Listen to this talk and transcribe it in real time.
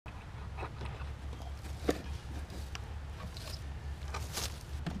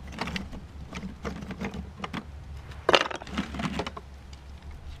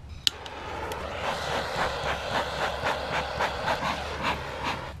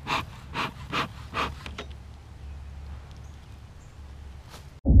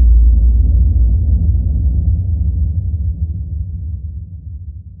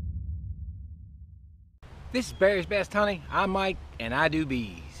This is Barry's Best Honey. I'm Mike and I do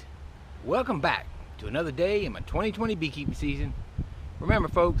bees. Welcome back to another day in my 2020 beekeeping season. Remember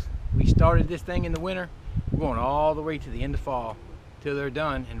folks, we started this thing in the winter. We're going all the way to the end of fall till they're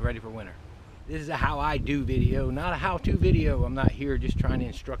done and ready for winter. This is a how I do video, not a how-to video. I'm not here just trying to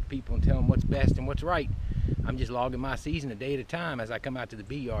instruct people and tell them what's best and what's right. I'm just logging my season a day at a time as I come out to the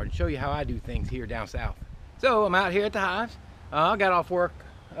bee yard and show you how I do things here down south. So I'm out here at the hives. I got off work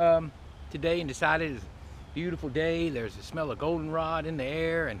today and decided it's a beautiful day. There's the smell of goldenrod in the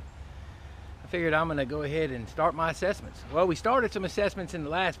air, and I figured I'm gonna go ahead and start my assessments. Well, we started some assessments in the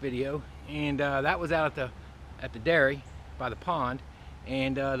last video, and that was out at the dairy by the pond,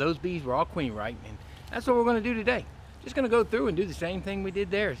 and those bees were all queen right, and that's what we're going to do today. Just going to go through and do the same thing we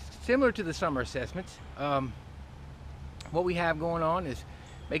did there, similar to the summer assessments. What we have going on is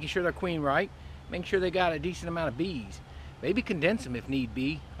making sure they're queen right, making sure they got a decent amount of bees, maybe condense them if need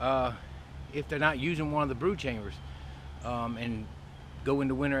be, if they're not using one of the brood chambers, and go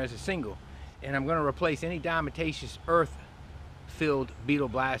into winter as a single. And I'm going to replace any diatomaceous earth filled beetle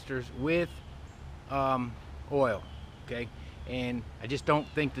blasters with oil, okay? And I just don't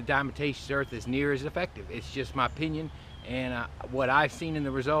think the diatomaceous earth is near as effective. It's just my opinion, and what I've seen in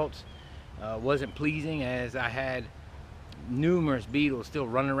the results wasn't pleasing, as I had numerous beetles still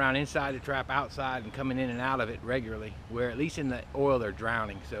running around inside the trap, outside, and coming in and out of it regularly, where at least in the oil they're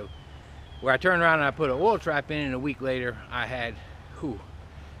drowning. So where I turned around and I put an oil trap in, and a week later I had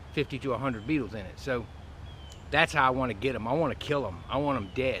 50 to 100 beetles in it. So that's how I want to get them. I want to kill them. I want them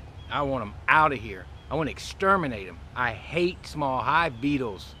dead. I want them out of here. I want to exterminate them. I hate small hive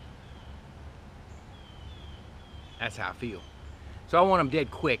beetles. That's how I feel. So I want them dead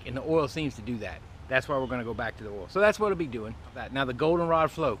quick, and the oil seems to do that. That's why we're going to go back to the oil. So that's what I'll be doing. Now the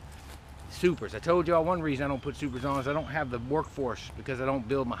goldenrod flow, supers. I told y'all one reason I don't put supers on is I don't have the workforce, because I don't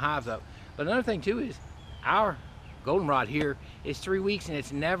build my hives up. But another thing too is our goldenrod here is 3 weeks, and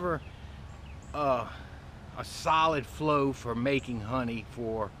it's never a solid flow for making honey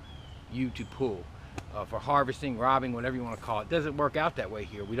for you to pull. For harvesting, robbing, whatever you want to call it. It doesn't work out that way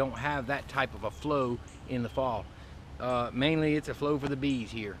here. We don't have that type of a flow in the fall. Mainly it's a flow for the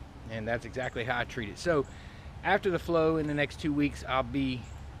bees here, and that's exactly how I treat it. So after the flow, in the next 2 weeks, I'll be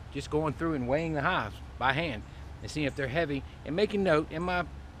just going through and weighing the hives by hand and seeing if they're heavy, and making note in my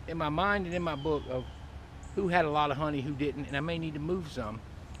mind and in my book of who had a lot of honey, who didn't, and I may need to move some,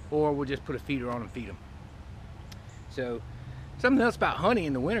 or we'll just put a feeder on and feed them. So something else about honey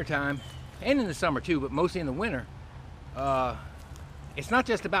in the wintertime, and in the summer too, but mostly in the winter, it's not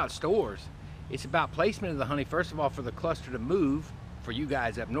just about stores. It's about placement of the honey, first of all, for the cluster to move. For you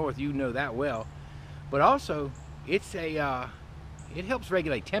guys up north, you know that well. But also, it helps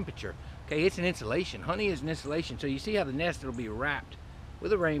regulate temperature. Okay, it's an insulation. Honey is an insulation. So you see how the nest, it'll be wrapped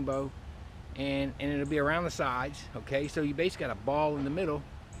with a rainbow, and it'll be around the sides. Okay, so you basically got a ball in the middle.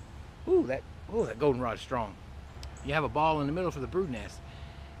 Ooh, that goldenrod is strong. You have a ball in the middle for the brood nest,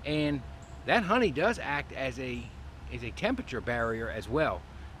 and that honey does act as a temperature barrier as well.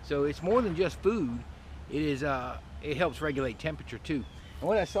 So it's more than just food. It helps regulate temperature too. And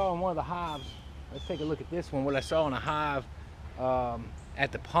what I saw in one of the hives, let's take a look at this one. What I saw in a hive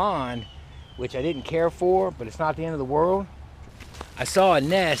at the pond, which I didn't care for, but it's not the end of the world. I saw a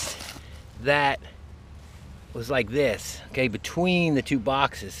nest that was like this, okay, between the two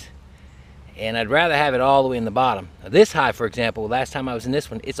boxes. And I'd rather have it all the way in the bottom. Now this hive, for example, last time I was in this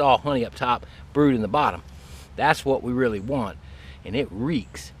one, it's all honey up top, brood in the bottom. That's what we really want. And it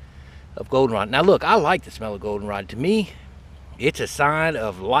reeks of goldenrod. Now look, I like the smell of goldenrod. To me, it's a sign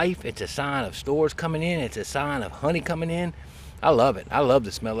of life. It's a sign of stores coming in. It's a sign of honey coming in. I love it. I love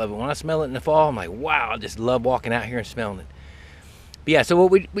the smell of it. When I smell it in the fall, I'm like, wow, I just love walking out here and smelling it. But yeah, so what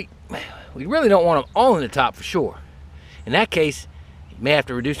we really don't want them all in the top for sure. In that case, may have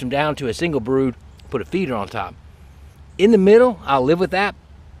to reduce them down to a single brood, put a feeder on top. In the middle, I'll live with that,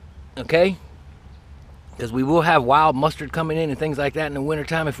 okay? Because we will have wild mustard coming in and things like that in the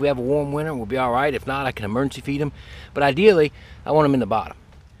wintertime. If we have a warm winter, we'll be all right. If not, I can emergency feed them. But ideally, I want them in the bottom.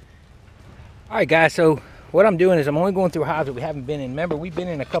 All right, guys, so what I'm doing is I'm only going through hives that we haven't been in. Remember, we've been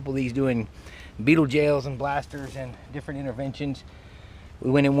in a couple of these doing beetle jails and blasters and different interventions. We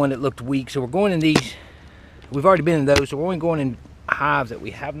went in one that looked weak, so we're going in these. We've already been in those, so we're only going in hives that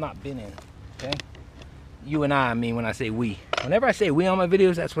we have not been in, okay? You and I mean when I say we. Whenever I say we on my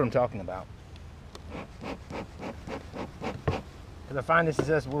videos, that's what I'm talking about. Because I find this is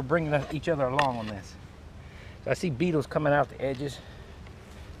us, we're bringing each other along on this. So I see beetles coming out the edges.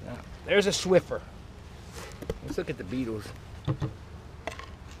 Now, there's a Swiffer. Let's look at the beetles.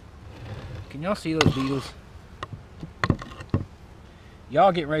 Can y'all see those beetles?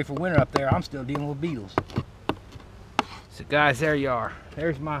 Y'all getting ready for winter up there. I'm still dealing with beetles. So guys, there you are.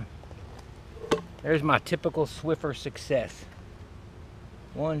 There's my typical Swiffer success.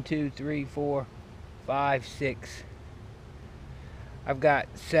 1, 2, 3, 4, 5, 6. I've got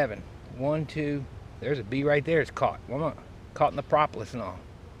 7. 1, 2. There's a bee right there. It's caught. Caught in the propolis and all.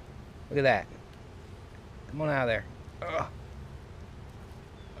 Look at that. Come on out of there. Ugh.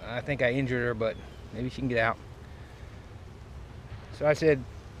 I think I injured her, but maybe she can get out. So I said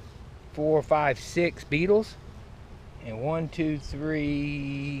 4, 5, 6 beetles. And 1, 2,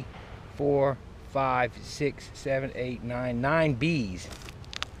 3, 4, 5, 6, 7, 8, 9 bees.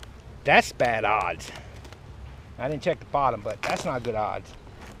 That's bad odds. I didn't check the bottom, but that's not good odds.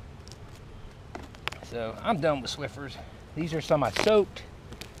 So I'm done with Swiffers. These are some I soaked.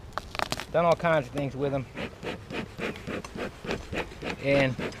 Done all kinds of things with them.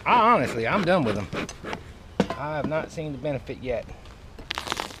 And I'm done with them. I have not seen the benefit yet.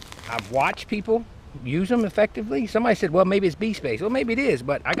 I've watched people use them effectively. Somebody said, well, maybe it's bee space. Well, maybe it is,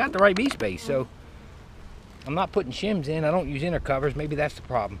 but I got the right bee space, so I'm not putting shims in. I don't use inner covers. Maybe that's the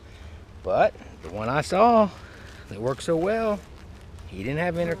problem. But the one I saw that worked so well, he didn't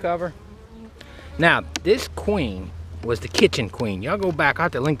have inner cover. Now, this queen was the kitchen queen. Y'all go back, I'll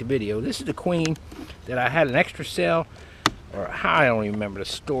have to link the video. This is the queen that I had an extra cell, or I don't even remember the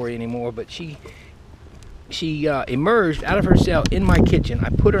story anymore, but she emerged out of her cell in my kitchen. I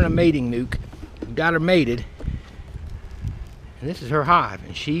put her in a mating nuke, got her mated, and this is her hive,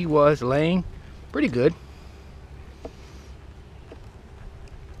 and she was laying pretty good.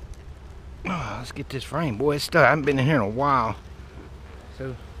 Oh, let's get this frame. Boy, it's stuck. I haven't been in here in a while.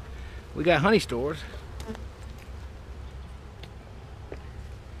 So we got honey stores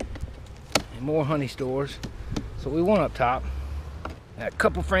and more honey stores. So we want up top. Got a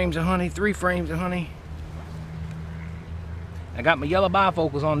couple frames of honey, 3 frames of honey. I got my yellow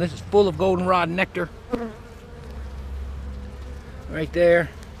bifocals on. This is full of goldenrod nectar. Right there.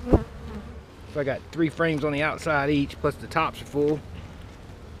 So I got 3 frames on the outside each, plus the tops are full.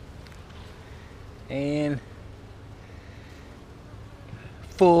 And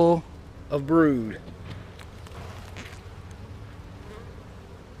full of brood.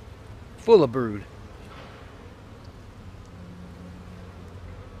 Full of brood.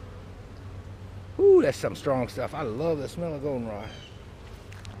 Ooh, that's some strong stuff. I love the smell of goldenrod.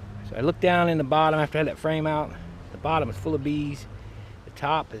 So I look down in the bottom after I had that frame out. The bottom is full of bees. The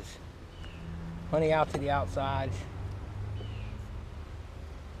top is honey out to the outsides.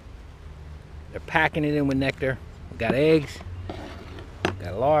 They're packing it in with nectar. We got eggs.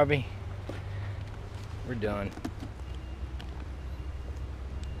 Got larvae. We're done.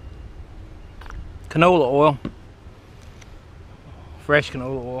 Canola oil. Fresh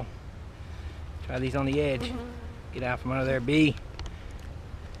canola oil. Try these on the edge. Get out from under there, bee.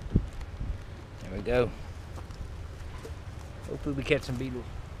 There we go. Hopefully we catch some beetles.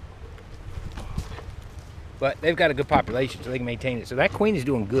 But they've got a good population, so they can maintain it. So that queen is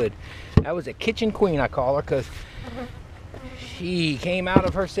doing good. That was a kitchen queen, I call her, because she came out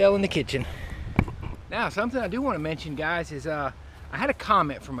of her cell in the kitchen. Now, something I do want to mention, guys, is I had a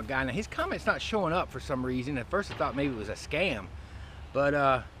comment from a guy. Now, his comment's not showing up for some reason. At first, I thought maybe it was a scam.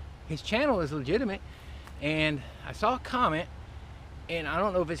 But his channel is legitimate. And I saw a comment, and I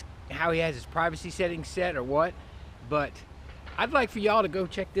don't know if it's how he has his privacy settings set or what, but I'd like for y'all to go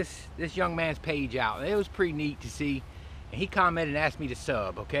check this young man's page out. It was pretty neat to see. And he commented and asked me to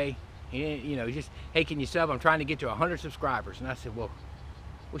sub, okay? You know, just, hey, can you sub? I'm trying to get to 100 subscribers. And I said, well,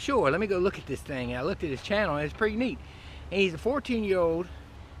 sure, let me go look at this thing. And I looked at his channel, and it's pretty neat. And he's a 14-year-old.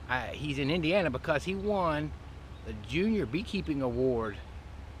 He's in Indiana because he won the Junior Beekeeping Award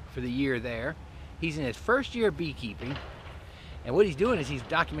for the year there. He's in his first year of beekeeping. And what he's doing is he's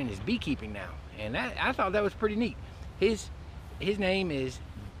documenting his beekeeping now. And I thought that was pretty neat. His name is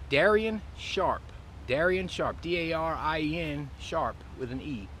Darian Sharp. Darian Sharp, D-A-R-I-E-N Sharp with an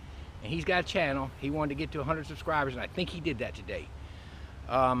E. And he's got a channel. He wanted to get to 100 subscribers, and I think he did that today.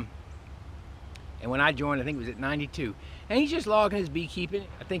 And when I joined, I think it was at 92. And he's just logging his beekeeping.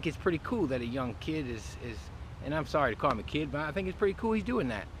 I think it's pretty cool that a young kid is, and I'm sorry to call him a kid, but I think it's pretty cool he's doing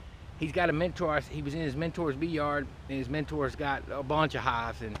that. He's got a mentor. He was in his mentor's bee yard, and his mentor's got a bunch of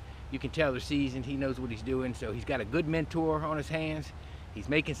hives, and you can tell they're seasoned. He knows what he's doing, so he's got a good mentor on his hands. He's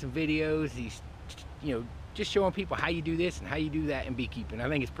making some videos. He's, you know, just showing people how you do this and how you do that in beekeeping. I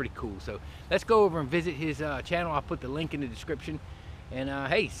think it's pretty cool. So let's go over and visit his channel. I'll put the link in the description. And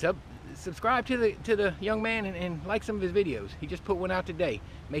hey, subscribe to the young man and like some of his videos. He just put one out today,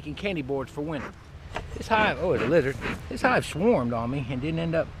 making candy boards for winter. This hive, oh, it's a lizard. This hive swarmed on me and didn't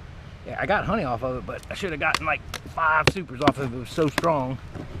end up. Yeah, I got honey off of it, but I should have gotten like 5 supers off of it. It was so strong,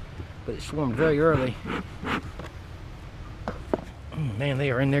 but it swarmed very early. Man,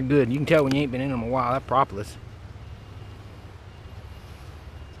 they are in there good. You can tell when you ain't been in them a while. That propolis.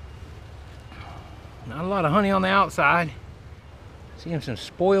 Not a lot of honey on the outside. Seeing some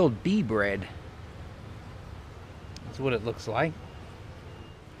spoiled bee bread. That's what it looks like.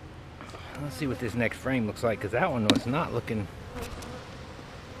 Let's see what this next frame looks like, because that one was not looking... I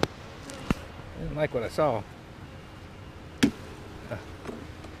didn't like what I saw.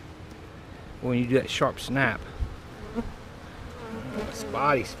 When you do that sharp snap.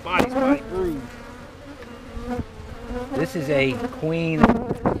 Spotty brood. This is a queen.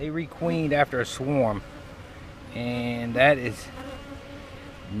 They requeened after a swarm. And that is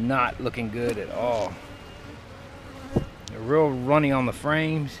not looking good at all. They're real runny on the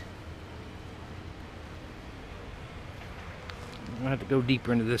frames. I'm gonna have to go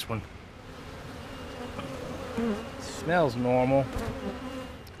deeper into this one. It smells normal.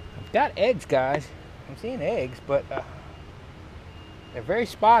 I've got eggs, guys. I'm seeing eggs, but they're very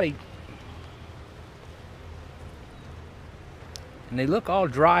spotty. And they look all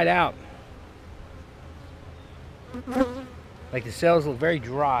dried out. Like the cells look very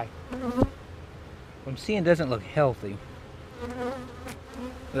dry. What I'm seeing doesn't look healthy.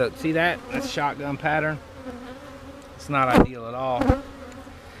 Look, see that? That's shotgun pattern. It's not ideal at all.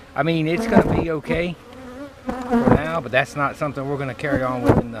 I mean, it's going to be okay for now, but that's not something we're going to carry on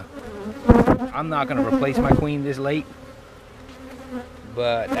with in the... I'm not going to replace my queen this late,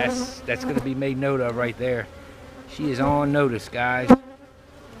 but that's going to be made note of right there. She is on notice, guys.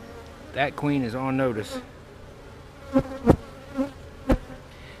 That queen is on notice.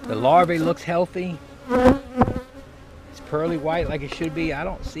 The larvae looks healthy. It's pearly white like it should be. I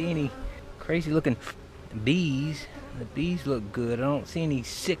don't see any crazy looking bees. The bees look good. I don't see any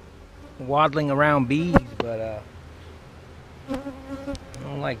sick waddling around bees, but I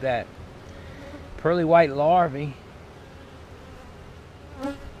don't like that. Pearly white larvae,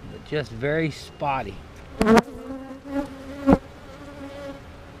 but just very spotty.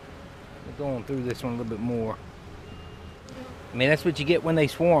 Going through this one a little bit more. I mean, that's what you get when they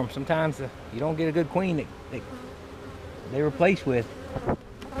swarm. Sometimes you don't get a good queen that they replace with.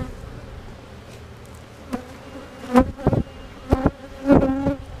 A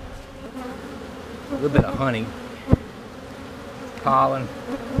little bit of honey, pollen,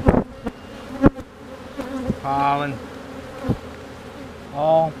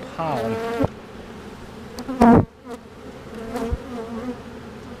 all pollen.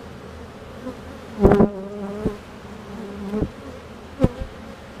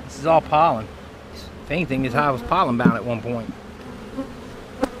 This is all pollen. If anything, this hive was pollen bound at one point.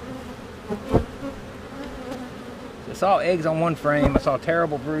 So I saw eggs on one frame. I saw a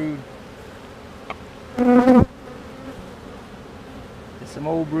terrible brood. There's some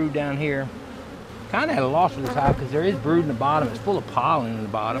old brood down here. Kind of had a loss for this hive because there is brood in the bottom. It's full of pollen in the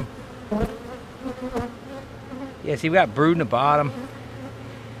bottom. Yeah, see, we got brood in the bottom.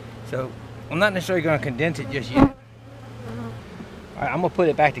 So I'm not necessarily going to condense it just yet. All right, I'm going to put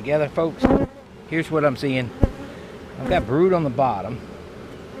it back together, folks. Here's what I'm seeing. I've got brood on the bottom.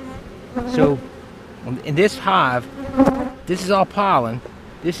 So in this hive, this is all pollen.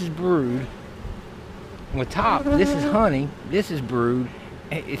 This is brood. On the top, this is honey. This is brood.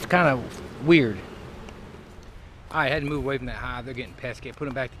 It's kind of weird. I had to move away from that hive. They're getting pesky. Put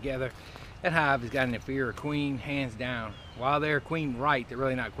them back together. That hive has got an inferior queen, hands down. While they're queen right, they're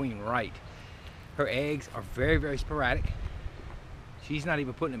really not queen right. Her eggs are very, very sporadic. She's not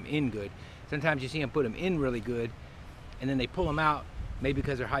even putting them in good. Sometimes you see them put them in really good, and then they pull them out, maybe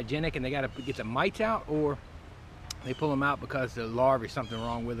because they're hygienic and they got to get the mites out, or they pull them out because the larvae, something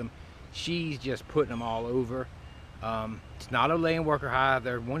wrong with them. She's just putting them all over. It's not a laying worker hive.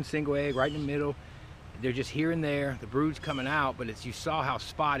 They're one single egg right in the middle. They're just here and there. The brood's coming out, but you saw how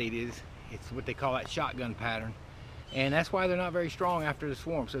spotty it is. It's what they call that shotgun pattern. And that's why they're not very strong after the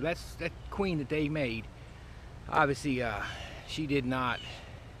swarm. So that's that queen that they made. Obviously, she did not.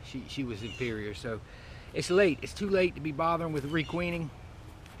 She was inferior. So it's late. It's too late to be bothering with requeening.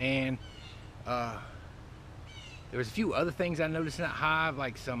 And there was a few other things I noticed in that hive,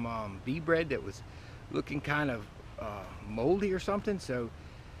 like some bee bread that was looking kind of moldy or something. So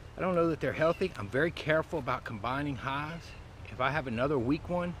I don't know that they're healthy. I'm very careful about combining hives. If I have another weak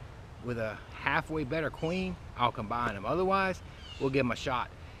one with a halfway better queen, I'll combine them. Otherwise, we'll give them a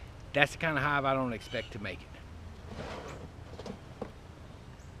shot. That's the kind of hive I don't expect to make it.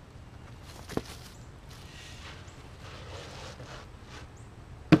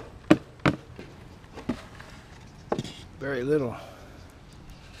 Very little.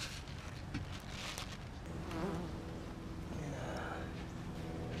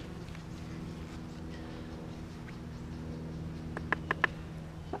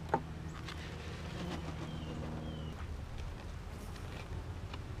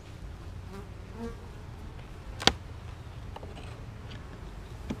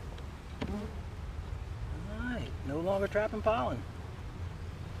 longer trapping pollen.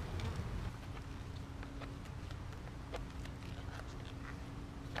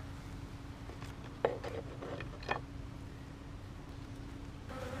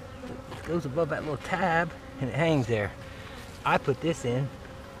 It goes above that little tab and it hangs there. I put this in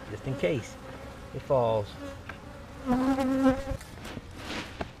just in case it falls. That's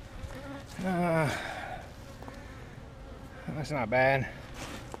not bad.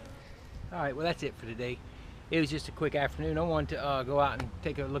 Alright, well that's it for today. It was just a quick afternoon. I wanted to go out and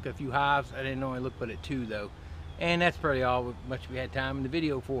take a look at a few hives. I didn't only look but at 2 though. And that's pretty all much we had time in the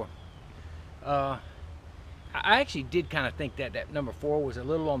video for. I actually did kind of think that that number 4 was a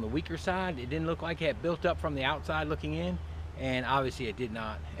little on the weaker side. It didn't look like it had built up from the outside looking in. And obviously it did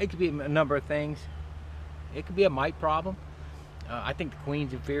not. It could be a number of things. It could be a mite problem. I think the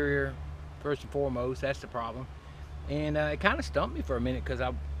queen's inferior first and foremost. That's the problem. And it kind of stumped me for a minute because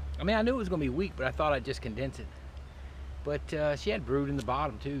I mean, I knew it was going to be weak, but I thought I'd just condense it. But she had brood in the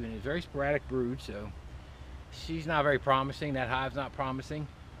bottom too, and it's very sporadic brood, so she's not very promising. That hive's not promising.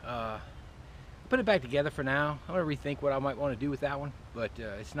 Put it back together for now. I'm going to rethink what I might want to do with that one, but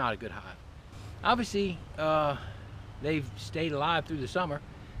it's not a good hive. Obviously, they've stayed alive through the summer,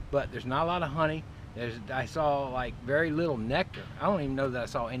 but there's not a lot of honey. I saw like very little nectar. I don't even know that I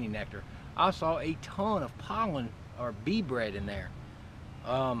saw any nectar. I saw a ton of pollen or bee bread in there.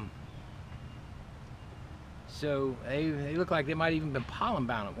 So they look like they might even been pollen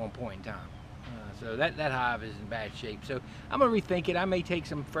bound at one point in time. So that hive is in bad shape. So I'm gonna rethink it. I may take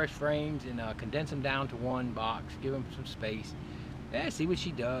some fresh frames and condense them down to 1 box, give them some space. Yeah, see what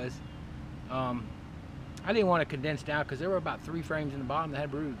she does. I didn't want to condense down because there were about 3 frames in the bottom that had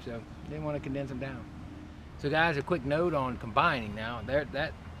brood, so I didn't want to condense them down. So guys, a quick note on combining now.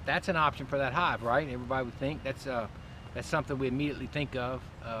 That's an option for that hive, right? Everybody would think that's something we immediately think of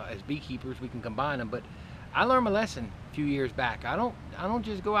as beekeepers. We can combine them, but I learned my lesson a few years back. I don't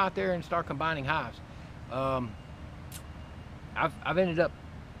just go out there and start combining hives. I've ended up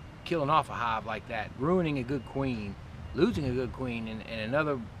killing off a hive like that, ruining a good queen, losing a good queen, and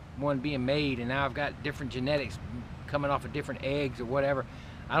another one being made, and now I've got different genetics coming off of different eggs or whatever.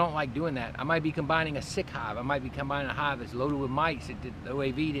 I don't like doing that. I might be combining a sick hive. I might be combining a hive that's loaded with mites that the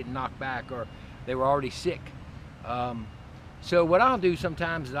OAV didn't knock back, or they were already sick. So what I'll do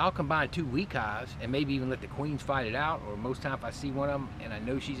sometimes is I'll combine 2 weak hives and maybe even let the queens fight it out, or most times if I see one of them and I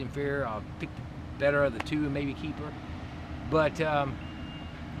know she's inferior, I'll pick the better of the 2 and maybe keep her. But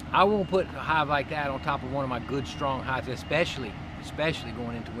I won't put a hive like that on top of one of my good strong hives, especially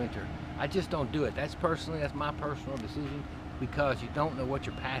going into winter. I just don't do it. That's my personal decision, because you don't know what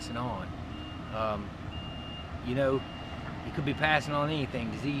you're passing on. You know, you could be passing on anything,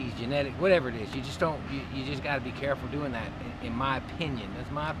 disease, genetic, whatever it is. You just don't, you just got to be careful doing that, in my opinion.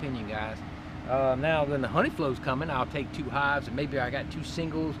 That's my opinion, guys. Now when the honey flow's coming, I'll take 2 hives, and maybe I got 2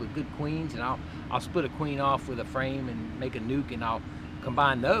 singles with good queens, and I'll split a queen off with a frame and make a nuke, and I'll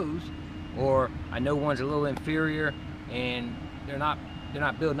combine those. Or I know one's a little inferior and they're not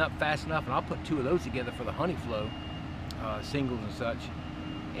building up fast enough, and I'll put 2 of those together for the honey flow, singles and such.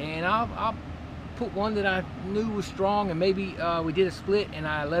 And I'll put one that I knew was strong, and maybe we did a split and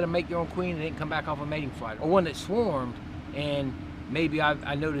I let them make their own queen and they didn't come back off a mating flight, or one that swarmed and maybe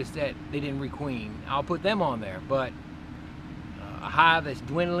I noticed that they didn't requeen. I'll put them on there. But a hive that's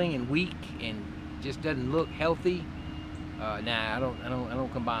dwindling and weak and just doesn't look healthy, nah, I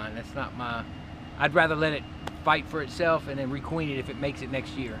don't combine. That's not my. I'd rather let it fight for itself and then requeen it if it makes it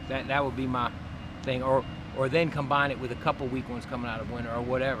next year. That would be my thing. Or then combine it with a couple weak ones coming out of winter or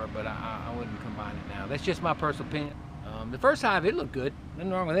whatever, but I wouldn't combine it now. That's just my personal opinion. The first hive, it looked good.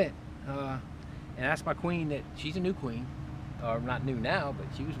 Nothing wrong with it. And that's my queen. She's a new queen. Or not new now, but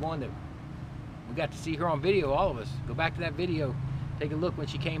she was one that we got to see her on video, all of us. Go back to that video, take a look when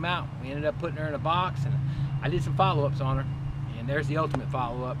she came out. We ended up putting her in a box, and I did some follow-ups on her. And there's the ultimate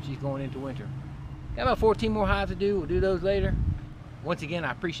follow-up. She's going into winter. Got about 14 more hives to do. We'll do those later. Once again, I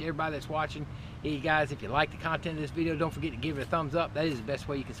appreciate everybody that's watching. Hey guys, if you like the content of this video, don't forget to give it a thumbs up. That is the best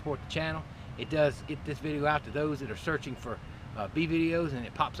way you can support the channel. It does get this video out to those that are searching for bee videos, and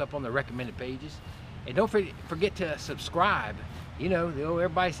it pops up on the recommended pages. And don't forget to subscribe. You know,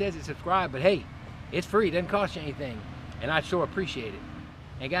 everybody says it's subscribe, but hey, it's free. It doesn't cost you anything, and I sure appreciate it.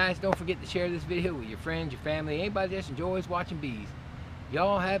 And guys, don't forget to share this video with your friends, your family, anybody that just enjoys watching bees.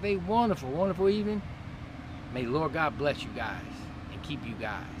 Y'all have a wonderful, wonderful evening. May the Lord God bless you guys and keep you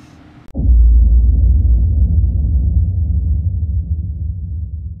guys.